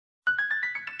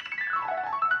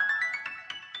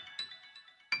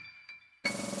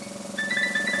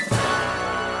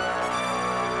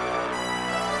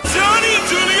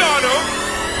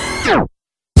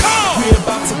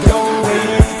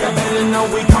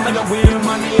coming to win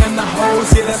money and the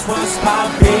hoes, yeah, that's what's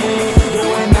poppin'.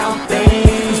 Doing our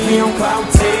things, we on cloud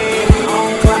 10,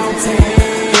 on cloud 10.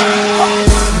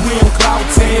 We on cloud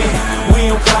 10,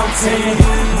 we on cloud 10.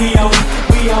 We on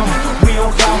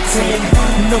cloud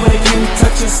 10. Nobody can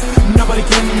touch us, nobody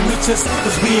can reach us,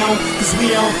 cause we on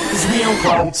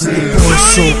cloud 10. The boy's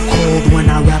so cold, when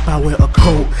I rap I wear a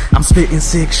coat. I'm spitting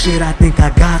sick shit, I think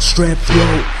I got strep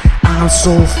throat. I'm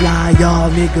so fly, y'all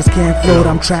niggas can't float.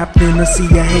 I'm trapped in a sea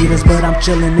of haters, but I'm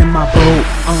chilling in my boat.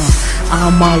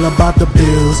 I'm all about the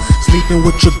bills. Sleeping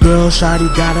with your girl, shawty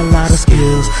got a lot of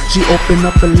skills. She open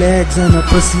up her legs and her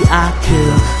pussy I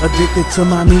kill. Addicted to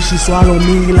my meat, she swallow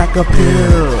me like a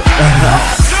pill.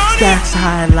 Stacks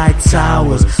high like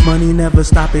towers. Money never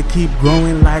stop, it keep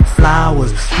growing like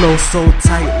flowers. Flow so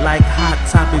tight like Hot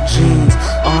Topic jeans.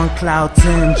 On cloud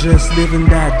 10, just living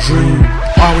that dream.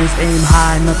 Always aim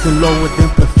high, nothing lower than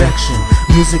perfection.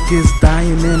 Music is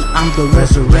dying and I'm the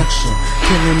resurrection.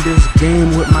 Killing this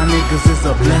game with my niggas is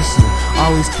a blessing.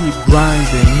 Always keep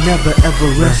grinding, never ever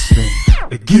resting.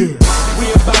 Again.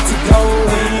 We about to go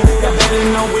in. Y'all better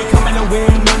know we coming to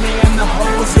win money and the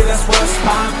hoes, yeah, that's what's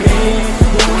poppin'.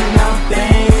 Doing our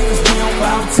things, we on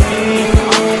cloud 10,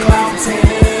 on cloud 10.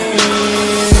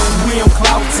 We on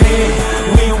cloud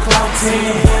 10, we on cloud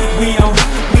 10. We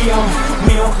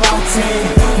on cloud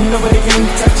 10. Nobody can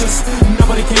touch us,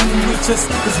 nobody can reach us,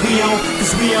 cause we on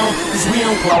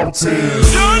cloud 10.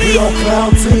 We on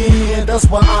cloud 10, and that's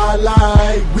what I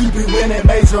like. We be winning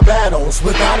major battles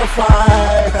without a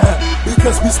fight.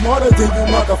 Because we smarter than you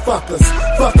motherfuckers.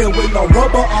 Fucking with no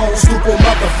rubber on, stupid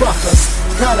motherfuckers.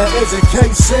 Kinda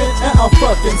education and a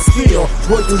fucking skill.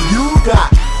 What do you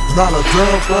got? Not a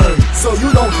damn thing. So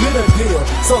you don't get a deal.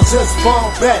 So just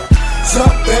fall back.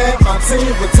 Jump back, my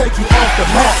team will take you off the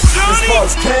map. As far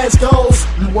as cash goes,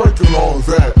 You working on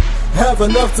that. have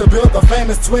enough to build the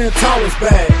famous Twin Towers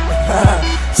bag.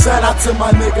 Shout out to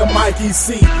my nigga Mikey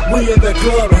C. We in the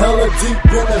club, hella deep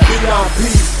in the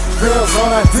VIP. Girls on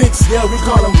our dicks, yeah, we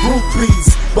call them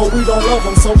groupies. But we don't love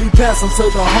them, so we pass them to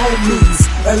the homies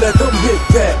and let them hit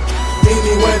that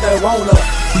any way they wanna.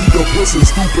 Beat the pussy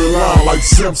stupid line like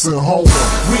Simpson Homer.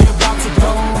 We about to go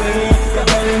in. Y'all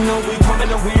better know we coming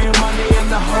to win money and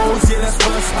the hoes, yeah, that's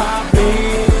what's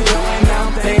poppin'. Doing our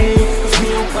things, cause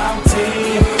we on cloud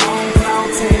 10, on cloud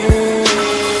 10.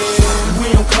 We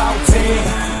on cloud 10,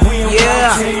 we on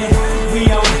cloud 10. We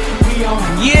on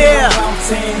cloud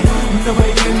 10.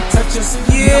 Nobody can touch us,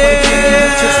 nobody can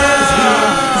reach us,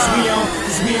 cause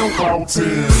we on cloud 10.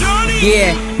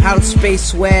 Yeah, outer space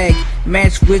swag,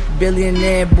 matched with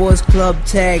billionaire boys club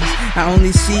tags. I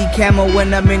only see camo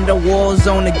when I'm in the war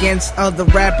zone against other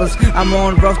rappers. I'm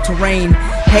on rough terrain.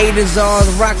 Haters are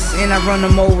the rocks and I run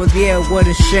them over. Yeah, what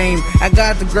a shame. I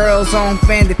got the girls on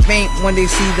fan to faint when they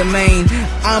see the main.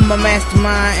 I'm a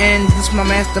mastermind and this my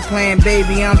master plan.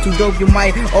 Baby, I'm too dope, you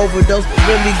might overdose.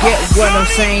 Really get what I'm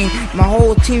saying. My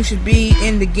whole team should be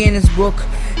in the Guinness book.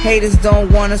 Haters don't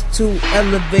want us to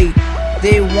elevate.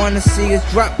 They wanna see us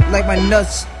drop like my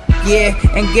nuts, yeah,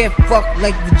 and get fucked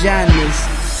like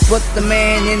vaginas. But the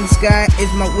man in the sky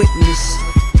is my witness.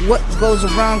 What goes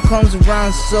around comes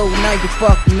around, so now you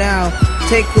fucked now.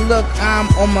 Take a look, I'm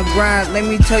on my grind. Let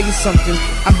me tell you something,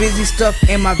 I'm busy stuck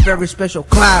in my very special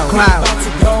cloud. We about to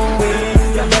go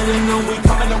in. Y'all better know we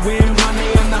coming to win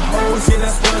money and the hoes, yeah,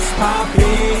 that's what's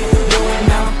poppin'. Doing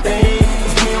our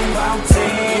things, we on cloud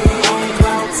 10, on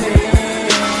cloud 10.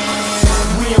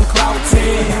 We on cloud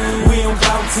 10, we on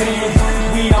cloud 10.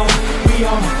 We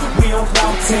on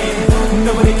cloud 10.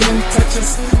 Nobody can touch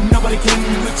us, nobody can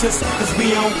reach us, cause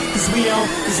we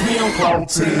on cloud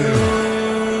 10.